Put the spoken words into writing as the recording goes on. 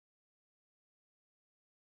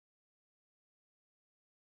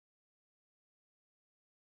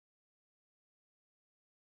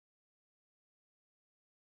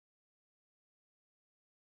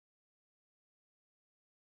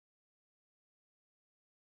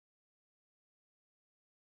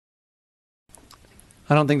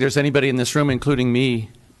I don't think there's anybody in this room, including me,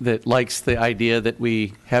 that likes the idea that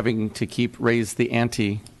we having to keep raise the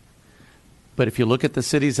ante. But if you look at the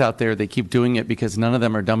cities out there, they keep doing it because none of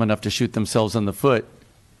them are dumb enough to shoot themselves in the foot.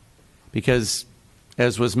 Because,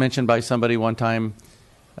 as was mentioned by somebody one time,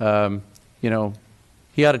 you know,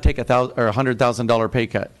 he ought to take $100,000 pay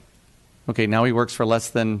cut. Okay, now he works for less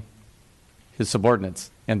than his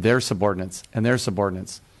subordinates, and their subordinates, and their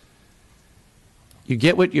subordinates. You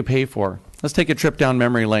get what you pay for. Let's take a trip down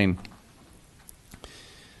memory lane.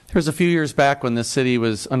 There was a few years back when this city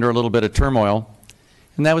was under a little bit of turmoil,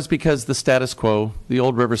 and that was because the status quo, the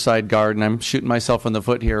old Riverside guard, and I'm shooting myself in the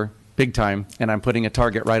foot here big time, and I'm putting a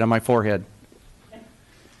target right on my forehead.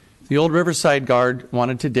 The old Riverside guard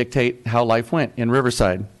wanted to dictate how life went in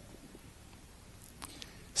Riverside.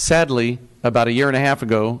 Sadly, about a year and a half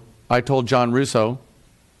ago, I told John Russo,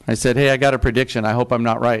 I said, hey, I got a prediction. I hope I'm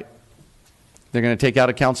not right. They're going to take out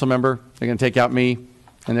a council member, they're going to take out me,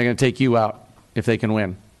 and they're going to take you out if they can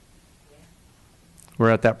win. We're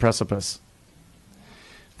at that precipice.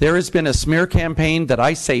 There has been a smear campaign that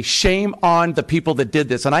I say shame on the people that did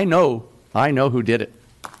this. And I know who did it.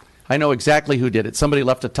 I know exactly who did it. Somebody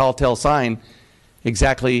left a tall tale sign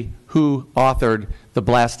exactly who authored the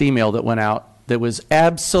blast email that went out that was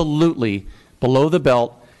absolutely below the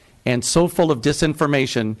belt and so full of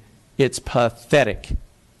disinformation, it's pathetic.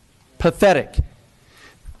 Pathetic.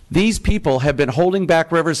 These people have been holding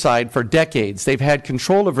back Riverside for decades. They've had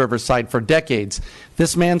control of Riverside for decades.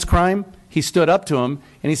 This man's crime, he stood up to him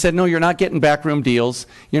and he said, no, you're not getting backroom deals.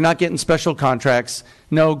 You're not getting special contracts.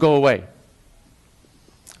 No, go away.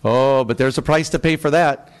 Oh, but there's a price to pay for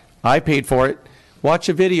that. I paid for it. Watch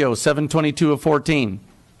a video, 7/22 of 14,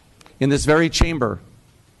 in this very chamber.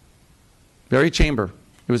 Very chamber.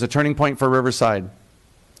 It was a turning point for Riverside.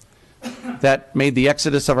 That made the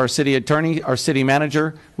exodus of our city attorney, our city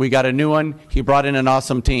manager. We got a new one. He brought in an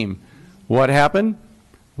awesome team. What happened?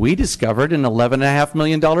 We discovered an $11.5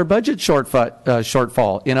 million budget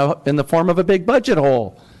shortfall in the form of a big budget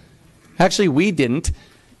hole. Actually, we didn't.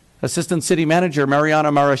 Assistant City Manager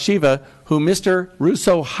Mariana Marashiva, who Mr.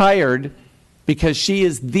 Russo hired because she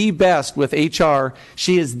is the best with HR,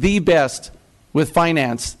 she is the best with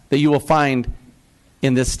finance that you will find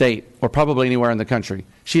in this state or probably anywhere in the country.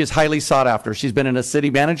 She is highly sought after. She's been in a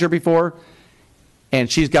city manager before, and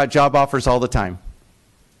she's got job offers all the time.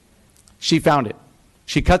 She found it.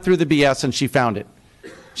 She cut through the BS and she found it.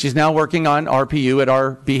 She's now working on RPU at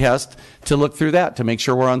our behest to look through that to make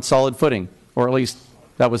sure we're on solid footing, or at least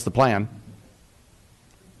that was the plan.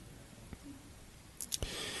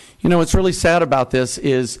 You know, what's really sad about this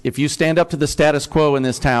is if you stand up to the status quo in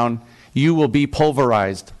this town, you will be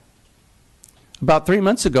pulverized. About 3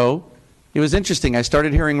 months ago, it was interesting. I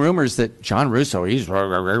started hearing rumors that John Russo,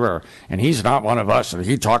 and he's not one of us, and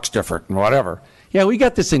he talks different and whatever. Yeah, we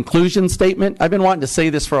got this inclusion statement. I've been wanting to say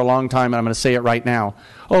this for a long time, and I'm going to say it right now.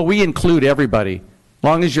 Oh, we include everybody. As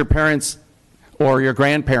long as your parents or your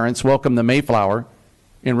grandparents welcome the Mayflower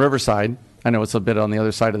in Riverside. I know it's a bit on the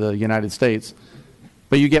other side of the United States,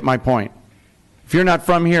 but you get my point. If you're not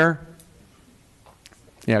from here,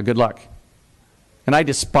 yeah, good luck. And I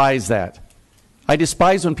despise that. I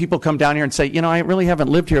despise when people come down here and say, you know, I really haven't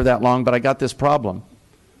lived here that long, but I got this problem.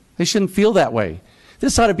 They shouldn't feel that way.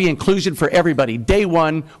 This ought to be inclusion for everybody, day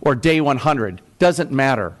one or day 100. Doesn't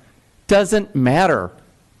matter. Doesn't matter.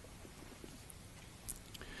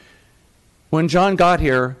 When John got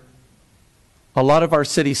here, a lot of our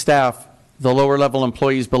city staff, the lower level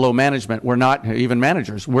employees below management, were not, even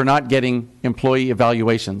managers, were not getting employee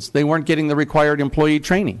evaluations. They weren't getting the required employee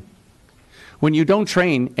training. When you don't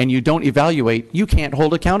train and you don't evaluate, you can't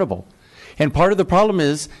hold accountable. And part of the problem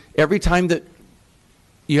is every time that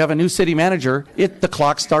you have a new city manager, the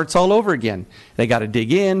clock starts all over again. They got to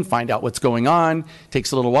dig in, find out what's going on.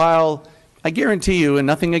 Takes a little while. I guarantee you, and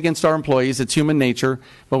nothing against our employees, it's human nature,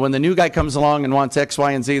 but when the new guy comes along and wants X,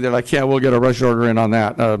 Y, and Z, they're like, yeah, we'll get a rush order in on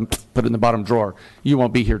that. Put it in the bottom drawer. You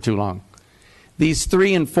won't be here too long. These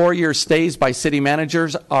 3 and 4 year stays by city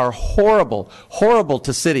managers are horrible, horrible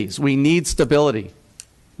to cities. We need stability.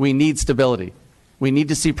 We need stability. We need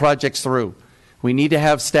to see projects through. We need to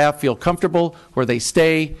have staff feel comfortable where they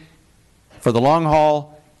stay for the long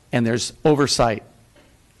haul and there's oversight.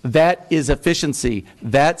 That is efficiency.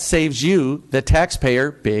 That saves you, the taxpayer,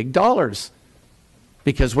 big dollars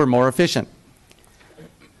because we're more efficient.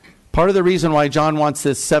 Part of the reason why John wants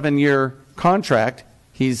this 7-year contract,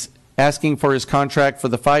 he's asking for his contract for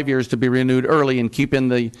the 5 years to be renewed early and keep in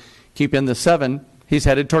the 7. He's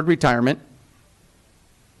headed toward retirement.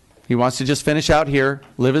 He wants to just finish out here,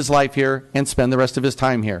 live his life here, and spend the rest of his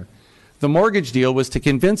time here. The mortgage deal was to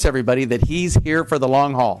convince everybody that he's here for the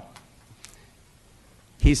long haul.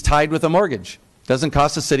 He's tied with a mortgage. Doesn't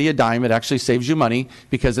cost the city a dime. It actually saves you money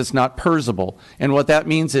because it's not PERSable. And what that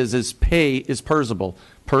means is pay is PERSable.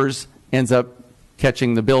 PERS ends up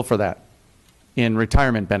catching the bill for that in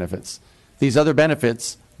retirement benefits. These other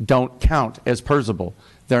benefits don't count as PERSable.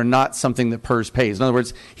 They're not something that PERS pays. In other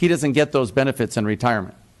words, he doesn't get those benefits in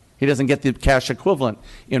retirement. He doesn't get the cash equivalent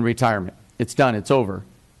in retirement. It's done. It's over.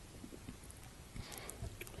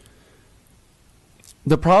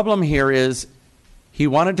 The problem here is he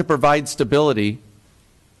wanted to provide stability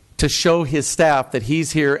to show his staff that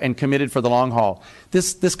he's here and committed for the long haul.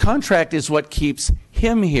 This contract is what keeps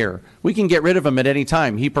him here. We can get rid of him at any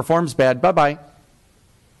time. He performs bad, bye-bye.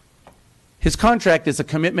 His contract is a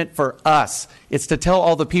commitment for us. It's to tell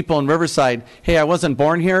all the people in Riverside, hey, I wasn't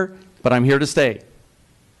born here, but I'm here to stay.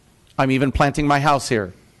 I'm even planting my house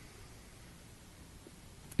here.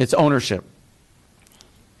 It's ownership.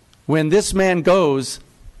 When this man goes,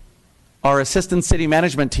 our assistant city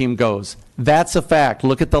management team goes. That's a fact.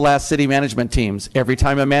 Look at the last city management teams. Every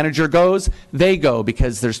time a manager goes, they go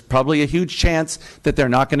because there's probably a huge chance that they're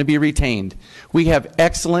not going to be retained. We have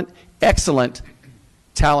excellent, excellent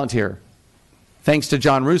talent here. Thanks to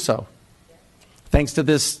John Russo. Thanks to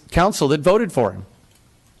this council that voted for him.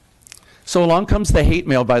 So along comes the hate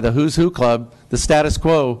mail by the Who's Who Club, the status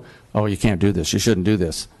quo. Oh, you can't do this. You shouldn't do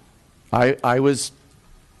this. I was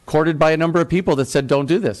courted by a number of people that said, don't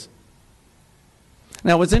do this.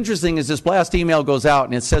 Now, what's interesting is this blast email goes out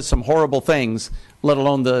and it says some horrible things, let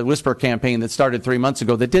alone the whisper campaign that started 3 months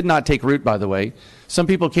ago that did not take root, by the way. Some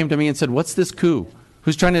people came to me and said, what's this coup?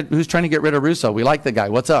 Who's trying to get rid of Russo? We like the guy.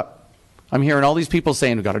 What's up? I'm hearing all these people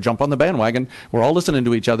saying, we've got to jump on the bandwagon. We're all listening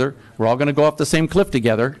to each other. We're all going to go off the same cliff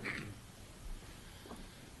together.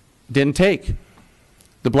 Didn't take.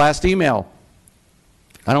 The blast email.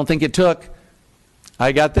 I don't think it took.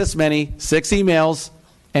 I got this many, 6 emails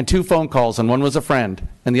and 2 phone calls, and one was a friend.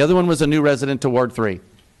 And the other one was a new resident to Ward 3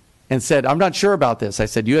 and said, I'm not sure about this. I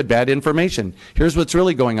said, you had bad information. Here's what's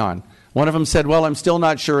really going on. One of them said, well, I'm still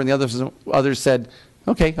not sure. And the others said,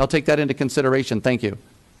 okay, I'll take that into consideration. Thank you.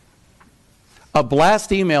 A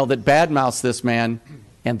blast email that badmouths this man,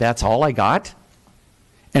 and that's all I got?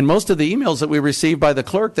 And most of the emails that we received by the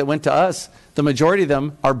clerk that went to us, the majority of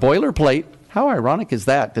them are boilerplate. How ironic is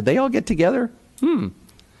that? Did they all get together?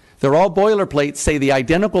 They're all boilerplate, say the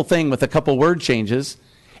identical thing with a couple word changes,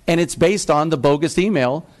 and it's based on the bogus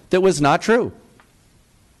email that was not true.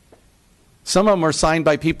 Some of them were signed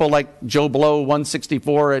by people like Joe Blow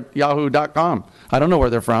 164 at yahoo.com. I don't know where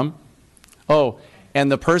they're from. Oh,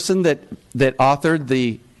 and the person that authored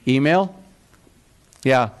the email,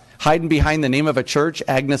 yeah, hiding behind the name of a church,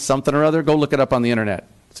 Agnes something or other, go look it up on the internet.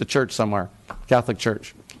 It's a church somewhere, Catholic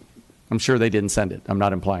church. I'm sure they didn't send it. I'm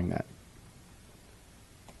not implying that.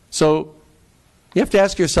 So you have to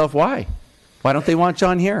ask yourself why. Why don't they want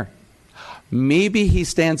John here? Maybe he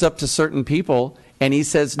stands up to certain people and he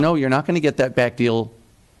says, no, you're not going to get that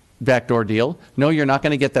backdoor deal. No, you're not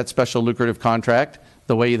going to get that special lucrative contract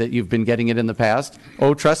the way that you've been getting it in the past.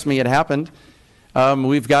 Oh, trust me, it happened.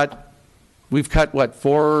 We've cut, what,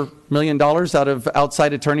 $4 million out of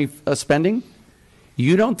outside attorney spending?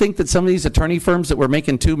 You don't think that some of these attorney firms that were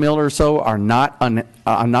making $2 million or so are not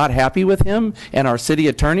happy with him and our city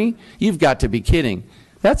attorney? You've got to be kidding.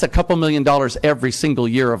 That's a couple $1 million every single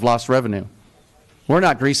year of lost revenue. We're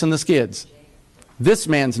not greasing the skids. This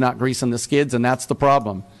man's not greasing the skids, and that's the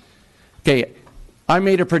problem. Okay, I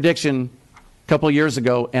made a prediction a couple years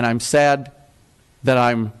ago, and I'm sad that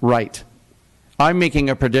I'm right. I'm making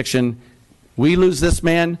a prediction. We lose this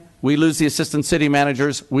man. We lose the assistant city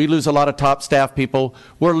managers. We lose a lot of top staff people.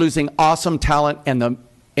 We're losing awesome talent and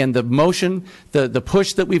the motion, the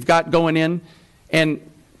push that we've got going in. And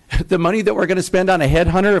the money that we're going to spend on a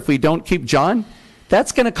headhunter if we don't keep John,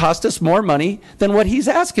 that's going to cost us more money than what he's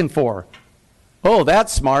asking for. Oh,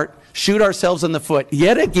 that's smart. Shoot ourselves in the foot.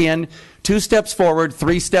 Yet again, 2 steps forward,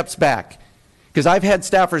 3 steps back. Because I've had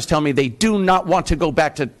staffers tell me they do not want to go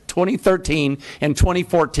back to 2013 and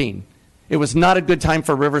 2014. It was not a good time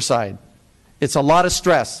for Riverside. It's a lot of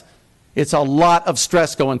stress. It's a lot of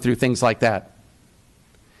stress going through things like that.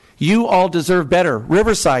 You all deserve better.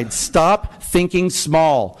 Riverside, stop thinking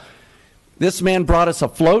small. This man brought us a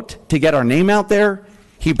float to get our name out there.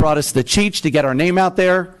 He brought us the Cheech to get our name out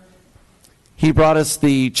there. He brought us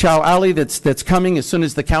the Chow Alley that's coming as soon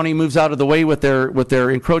as the county moves out of the way with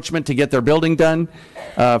their encroachment to get their building done.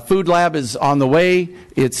 Food Lab is on the way.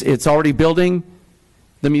 It's already building.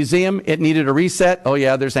 The museum, it needed a reset. Oh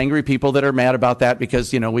yeah, there's angry people that are mad about that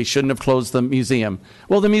because, we shouldn't have closed the museum.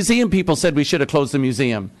 Well, the museum people said we should have closed the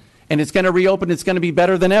museum. And it's going to reopen. It's going to be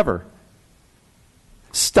better than ever.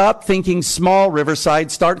 Stop thinking small,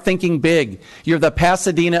 Riverside. Start thinking big. You're the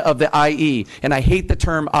Pasadena of the IE, and I hate the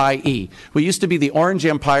term IE. We used to be the Orange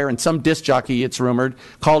Empire, and some disc jockey, it's rumored,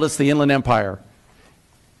 called us the Inland Empire.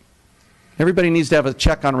 Everybody needs to have a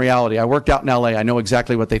check on reality. I worked out in LA. I know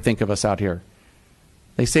exactly what they think of us out here.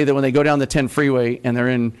 They say that when they go down the 10 freeway and they're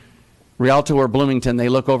in Rialto or Bloomington, they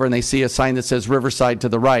look over and they see a sign that says Riverside to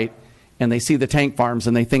the right, and they see the tank farms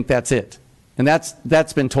and they think that's it. And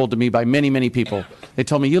that's been told to me by many, many people. They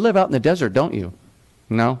told me, you live out in the desert, don't you?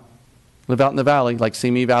 No. Live out in the valley, like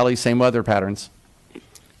Simi Valley, same weather patterns.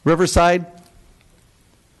 Riverside,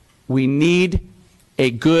 we need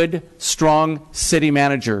a good, strong city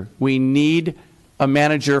manager. We need a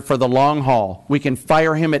manager for the long haul. We can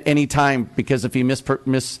fire him at any time because if he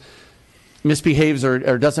misbehaves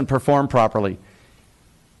or doesn't perform properly.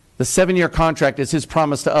 The 7-year contract is his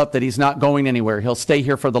promise to up that he's not going anywhere. He'll stay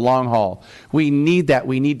here for the long haul. We need that.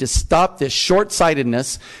 We need to stop this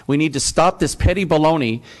short-sightedness. We need to stop this petty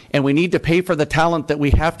baloney, and we need to pay for the talent that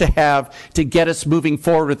we have to get us moving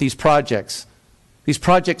forward with these projects. These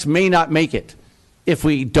projects may not make it if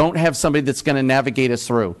we don't have somebody that's going to navigate us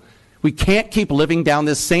through. We can't keep living down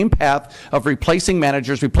this same path of replacing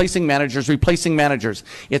managers, replacing managers, replacing managers.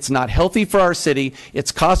 It's not healthy for our city.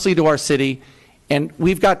 It's costly to our city. And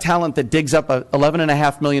we've got talent that digs up a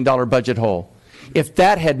 $11.5 million budget hole. If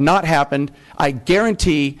that had not happened, I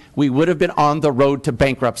guarantee we would have been on the road to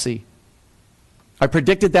bankruptcy. I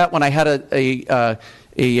predicted that when I had a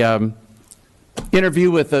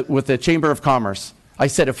interview with the Chamber of Commerce. I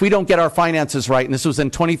said, if we don't get our finances right, and this was in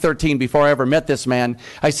 2013 before I ever met this man,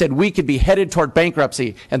 I said we could be headed toward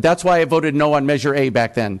bankruptcy. And that's why I voted no on Measure A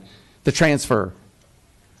back then, the transfer.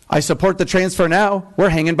 I support the transfer now. We're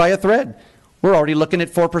hanging by a thread. We're already looking at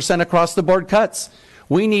 4% across the board cuts.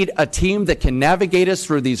 We need a team that can navigate us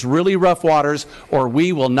through these really rough waters, or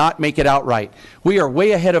we will not make it out right. We are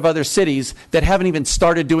way ahead of other cities that haven't even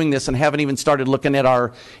started doing this and haven't even started looking at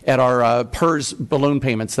our PERS balloon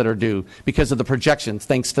payments that are due because of the projections,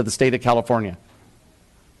 thanks to the state of California.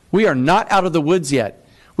 We are not out of the woods yet.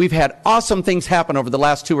 We've had awesome things happen over the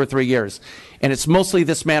last 2 or 3 years, and it's mostly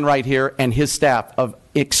this man right here and his staff of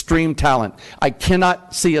extreme talent. I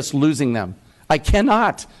cannot see us losing them. I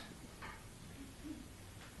cannot.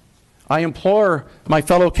 I implore my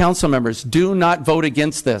fellow council members, do not vote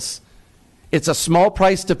against this. It's a small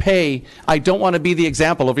price to pay. I don't want to be the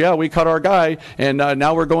example of, yeah, we cut our guy, and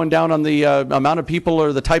now we're going down on the amount of people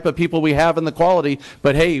or the type of people we have and the quality,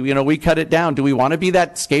 but hey, you know, we cut it down. Do we want to be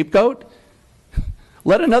that scapegoat?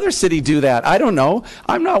 Let another city do that. I don't know.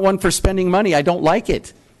 I'm not one for spending money. I don't like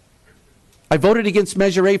it. I voted against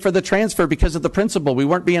Measure A for the transfer because of the principle. We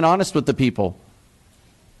weren't being honest with the people.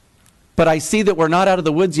 But I see that we're not out of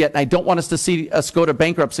the woods yet, and I don't want us to see us go to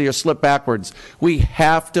bankruptcy or slip backwards. We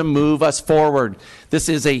have to move us forward. This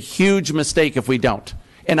is a huge mistake if we don't.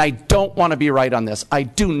 And I don't want to be right on this. I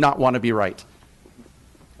do not want to be right.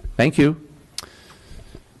 Thank you.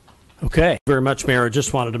 Okay. Very much, Mayor. I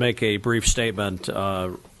just wanted to make a brief statement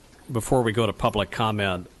before we go to public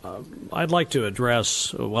comment. I'd like to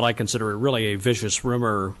address what I consider really a vicious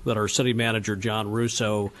rumor that our city manager, John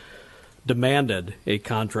Russo, demanded a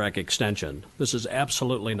contract extension. This is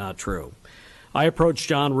absolutely not true. I approached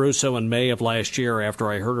John Russo in May of last year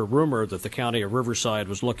after I heard a rumor that the county of Riverside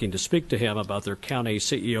was looking to speak to him about their county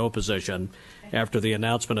CEO position after the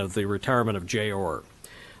announcement of the retirement of Jay Orr.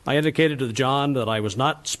 I indicated to John that I was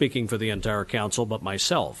not speaking for the entire council, but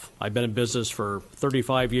myself. I've been in business for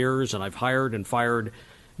 35 years, and I've hired and fired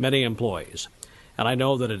many employees. And I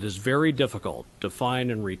know that it is very difficult to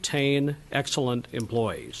find and retain excellent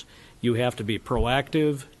employees. You have to be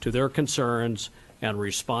proactive to their concerns and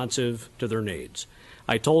responsive to their needs.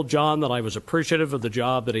 I told John that I was appreciative of the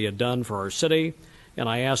job that he had done for our city, and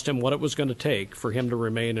I asked him what it was going to take for him to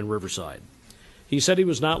remain in Riverside. He said he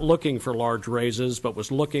was not looking for large raises, but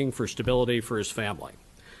was looking for stability for his family.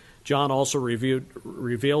 John also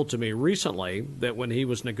revealed to me recently that when he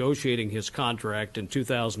was negotiating his contract in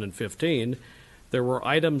 2015, there were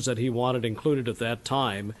items that he wanted included at that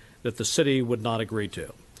time that the city would not agree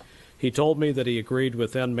to. He told me that he agreed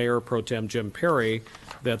with then Mayor Pro Tem Jim Perry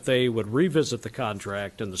that they would revisit the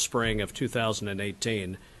contract in the spring of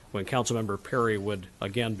 2018 when Councilmember Perry would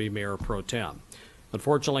again be Mayor Pro Tem.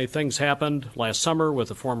 Unfortunately, things happened last summer with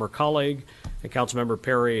a former colleague, and Councilmember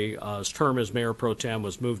Perry's term as Mayor Pro Tem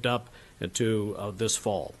was moved up into this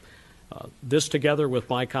fall. This, together with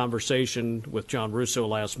my conversation with John Russo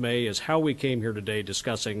last May, is how we came here today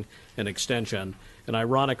discussing an extension. And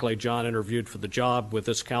ironically, John interviewed for the job with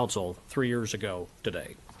this council 3 years ago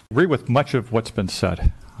today. I agree with much of what's been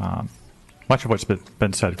said,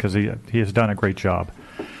 because he has done a great job.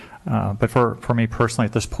 But for me personally,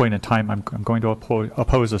 at this point in time, I'm going to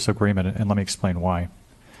oppose this agreement, and let me explain why.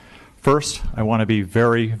 First, I want to be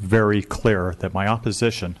very, very clear that my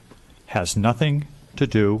opposition has nothing to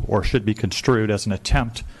do or should be construed as an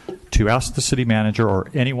attempt to ask the city manager or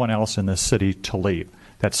anyone else in this city to leave.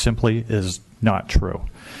 That simply is not true.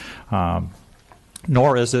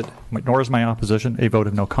 Nor is my opposition a vote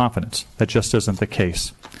of no confidence. That just isn't the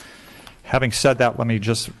case. Having said that, let me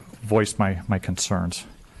just voice my concerns.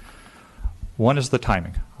 One is the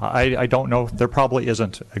timing. I don't know. There probably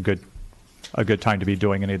isn't a good time to be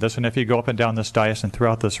doing any of this. And if you go up and down this dais and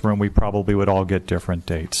throughout this room, we probably would all get different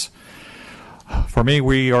dates. For me,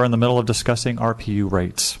 we are in the middle of discussing RPU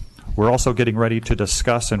rates. We're also getting ready to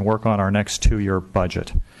discuss and work on our next 2-year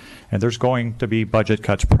budget. And there's going to be budget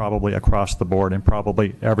cuts probably across the board, and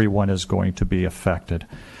probably everyone is going to be affected.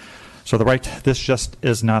 So this just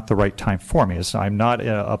is not the right time for me. I'm not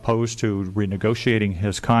opposed to renegotiating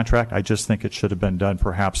his contract. I just think it should have been done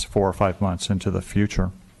perhaps 4 or 5 months into the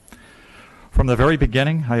future. From the very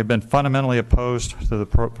beginning, I have been fundamentally opposed to the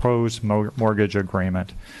proposed mortgage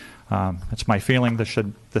agreement. It's my feeling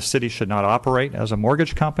the city should not operate as a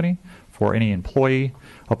mortgage company for any employee,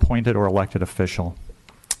 appointed, or elected official.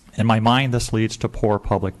 In my mind, this leads to poor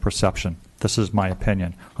public perception. This is my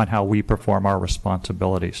opinion on how we perform our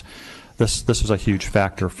responsibilities. This is a huge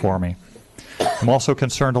factor for me. I'm also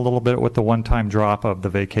concerned a little bit with the one-time drop of the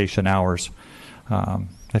vacation hours.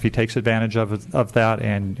 If he takes advantage of that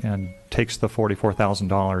and takes the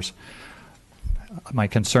 $44,000, my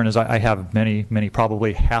concern is I have many,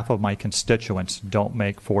 probably half of my constituents don't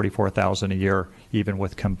make $44,000 a year, even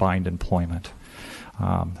with combined employment.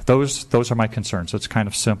 Those are my concerns. It's kind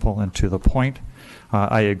of simple and to the point.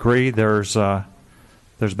 I agree. There's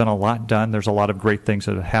been a lot done. There's a lot of great things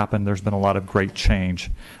that have happened. There's been a lot of great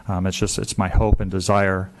change. It's my hope and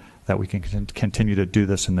desire that we can continue to do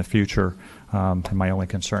this in the future. And my only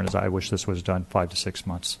concern is I wish this was done 5 to 6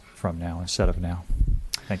 months from now instead of now.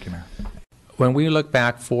 Thank you, Mayor. When we look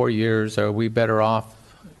back 4 years, are we better off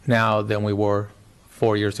now than we were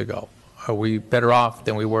 4 years ago? Are we better off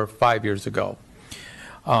than we were 5 years ago?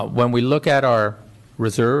 When we look at our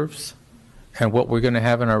reserves and what we're going to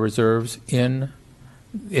have in our reserves in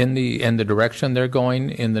the direction they're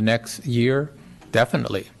going in the next year,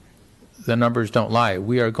 definitely. The numbers don't lie.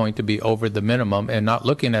 We are going to be over the minimum, and not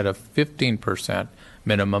looking at a 15%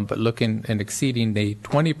 minimum, but looking and exceeding the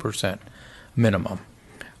 20% minimum.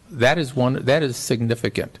 That is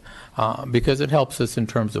significant because it helps us in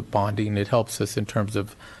terms of bonding. It helps us in terms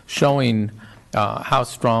of showing how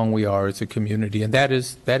strong we are as a community, and that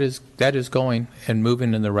is going and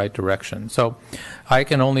moving in the right direction. So I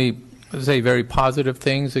can only say very positive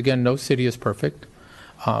things. Again, no city is perfect.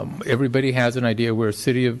 Everybody has an idea. We're a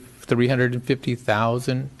city of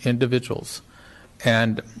 350,000 individuals,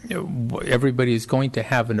 and everybody is going to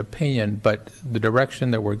have an opinion, but the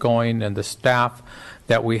direction that we're going and the staff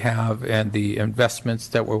that we have and the investments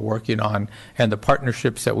that we're working on and the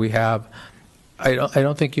partnerships that we have, I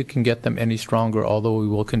don't think you can get them any stronger, although we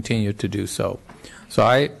will continue to do so. So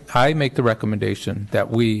I make the recommendation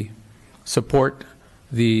that we support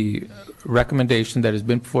the recommendation that has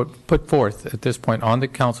been put forth at this point on the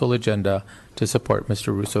council agenda to support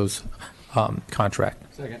Mr. Russo's contract.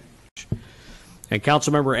 Second. And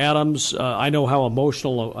Councilmember Adams, I know how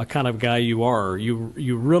emotional a kind of guy you are.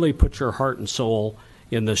 You really put your heart and soul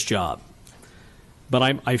in this job.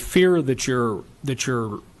 But I fear that you're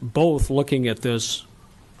both looking at this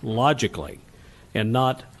logically and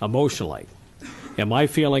not emotionally. And my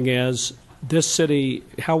feeling is this city,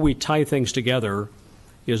 how we tie things together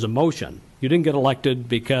is emotion. You didn't get elected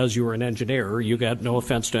because you were an engineer. You got no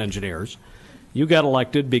offense to engineers. You got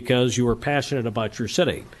elected because you were passionate about your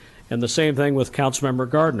city. And the same thing with Councilmember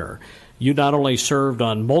Gardner. You not only served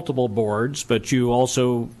on multiple boards, but you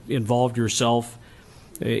also involved yourself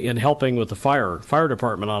in helping with the fire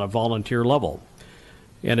department on a volunteer level.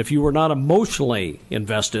 And if you were not emotionally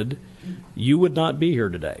invested, you would not be here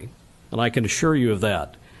today. And I can assure you of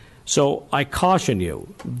that. So I caution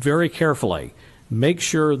you very carefully. Make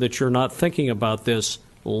sure that you're not thinking about this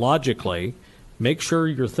logically. Make sure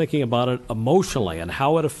you're thinking about it emotionally and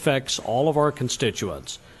how it affects all of our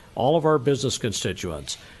constituents, all of our business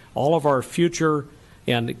constituents, all of our future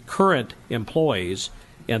and current employees,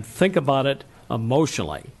 and think about it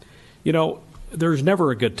emotionally. You know, there's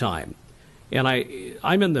never a good time. And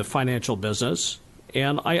I'm in the financial business,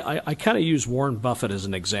 and I kind of use Warren Buffett as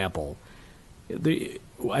an example.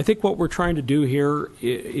 I think what we're trying to do here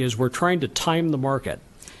is we're trying to time the market.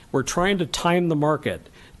 We're trying to time the market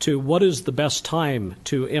to what is the best time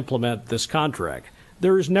to implement this contract.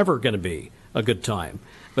 There is never going to be a good time.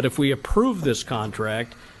 But if we approve this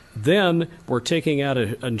contract, then we're taking out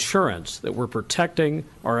insurance that we're protecting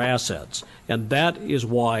our assets. And that is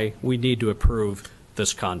why we need to approve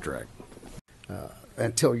this contract.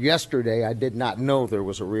 Until yesterday, I did not know there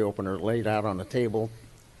was a reopener laid out on the table,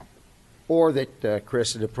 or that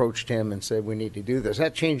Chris had approached him and said we need to do this.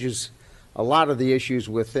 That changes a lot of the issues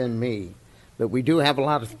within me. That we do have a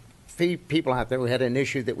lot of people out there. We had an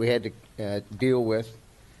issue that we had to deal with,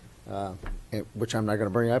 which I'm not going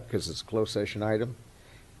to bring up because it's a closed session item.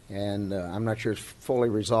 And I'm not sure it's fully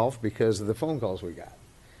resolved because of the phone calls we got.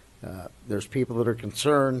 There's people that are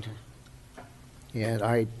concerned, and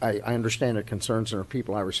I understand their concerns, and are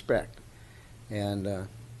people I respect. And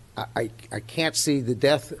I can't see the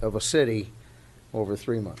death of a city over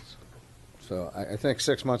 3 months. So I think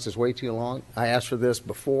 6 months is way too long. I asked for this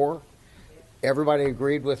before. Everybody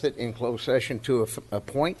agreed with it in closed session to a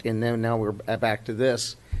point, and then now we're back to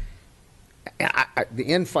this. The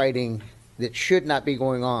infighting that should not be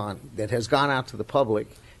going on, that has gone out to the public,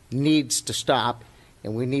 needs to stop,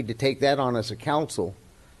 and we need to take that on as a council,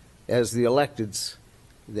 as the electeds,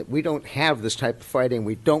 that we don't have this type of fighting.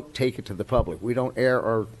 We don't take it to the public. We don't air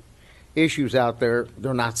our issues out there.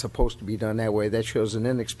 They're not supposed to be done that way. That shows an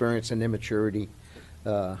inexperience and immaturity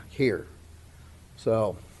here.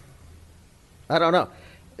 So, I don't know.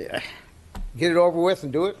 Get it over with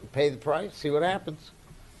and do it, pay the price, see what happens.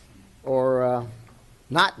 Or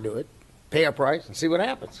not do it, pay a price and see what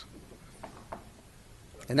happens.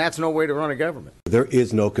 And that's no way to run a government. There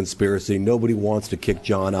is no conspiracy. Nobody wants to kick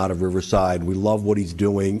John out of Riverside. We love what he's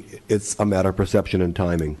doing. It's a matter of perception and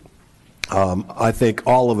timing. I think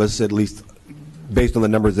all of us, at least based on the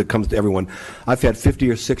numbers that comes to everyone, I've had 50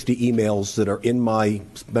 or 60 emails that are in my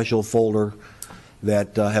special folder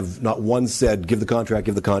that have not one said, give the contract,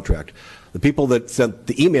 give the contract. The people that sent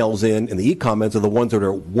the emails in and the e-comments are the ones that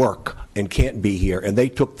are at work and can't be here, and they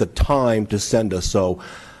took the time to send us. So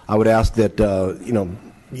I would ask that,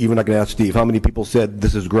 even I can ask Steve, how many people said,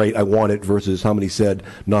 this is great, I want it, versus how many said,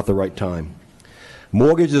 not the right time.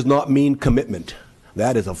 Mortgage does not mean commitment.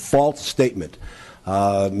 That is a false statement.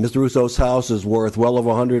 Mr. Russo's house is worth well over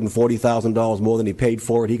 $140,000 more than he paid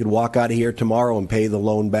for it. He could walk out of here tomorrow and pay the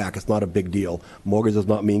loan back. It's not a big deal. Mortgage does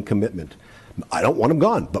not mean commitment. I don't want him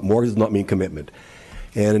gone, but mortgage does not mean commitment.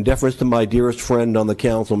 And in deference to my dearest friend on the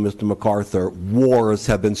council, Mr. MacArthur, wars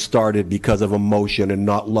have been started because of emotion and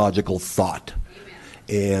not logical thought.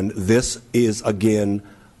 And this is, again,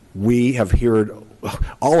 we have heard,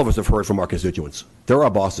 all of us have heard from our constituents. They're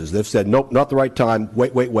our bosses. They've said, nope, not the right time,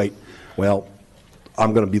 wait. Well,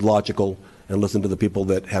 I'm going to be logical and listen to the people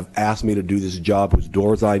that have asked me to do this job, whose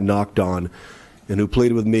doors I knocked on, and who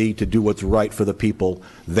pleaded with me to do what's right for the people.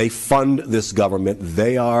 They fund this government.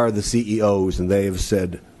 They are the CEOs, and they have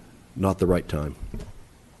said, not the right time.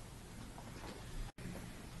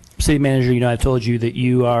 City Manager, I've told you that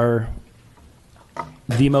you are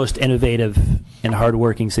the most innovative and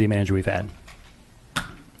hardworking city manager we've had.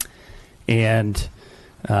 And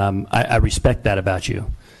I respect that about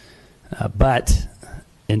you. But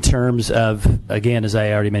in terms of, again, as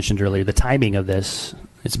I already mentioned earlier, the timing of this,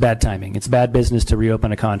 it's bad timing. It's bad business to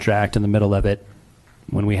reopen a contract in the middle of it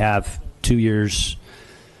when we have 2 years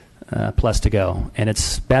plus to go. And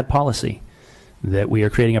it's bad policy that we are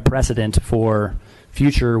creating a precedent for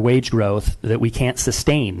future wage growth that we can't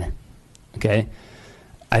sustain. Okay?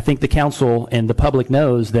 I think the council and the public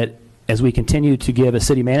knows that as we continue to give a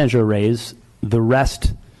city manager a raise, the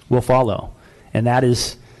rest will follow. And that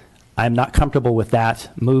is, I'm not comfortable with that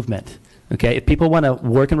movement. Okay, if people want to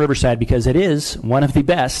work in Riverside, because it is one of the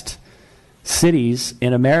best cities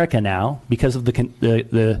in America now, because of the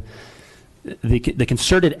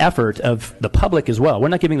concerted effort of the public as well. We're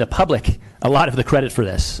not giving the public a lot of the credit for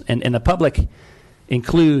this, and the public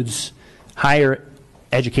includes higher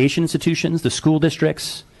education institutions, the school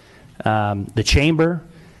districts, the chamber,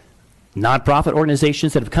 nonprofit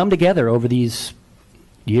organizations that have come together over these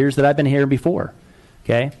years that I've been here before.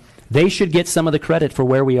 Okay, they should get some of the credit for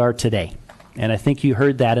where we are today. And I think you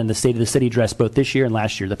heard that in the State of the City address both this year and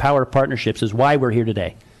last year. The power of partnerships is why we're here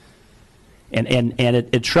today. And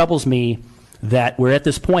it troubles me that we're at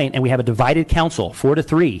this point and we have a divided council,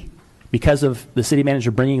 4-3, because of the city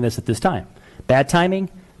manager bringing this at this time. Bad timing,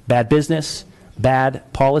 bad business,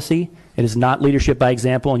 bad policy. It is not leadership by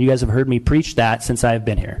example, and you guys have heard me preach that since I've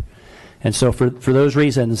been here. And so for those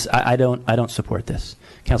reasons, I don't support this.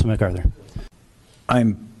 Councilman MacArthur.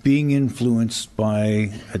 I'm being influenced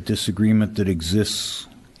by a disagreement that exists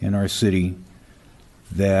in our city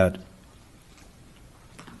that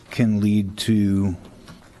can lead to,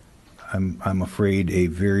 I'm afraid, a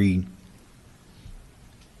very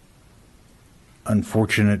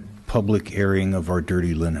unfortunate public airing of our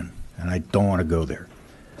dirty linen, and I don't want to go there.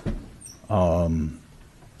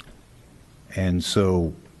 And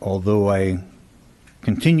so, although I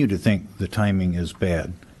continue to think the timing is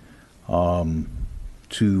bad,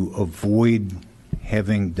 to avoid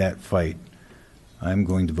having that fight, I'm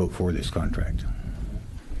going to vote for this contract.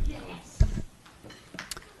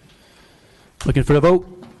 Looking for a vote?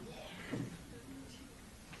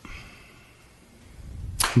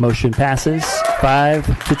 Motion passes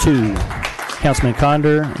 5-2. Councilman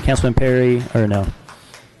Condor and Councilman Perry, or no,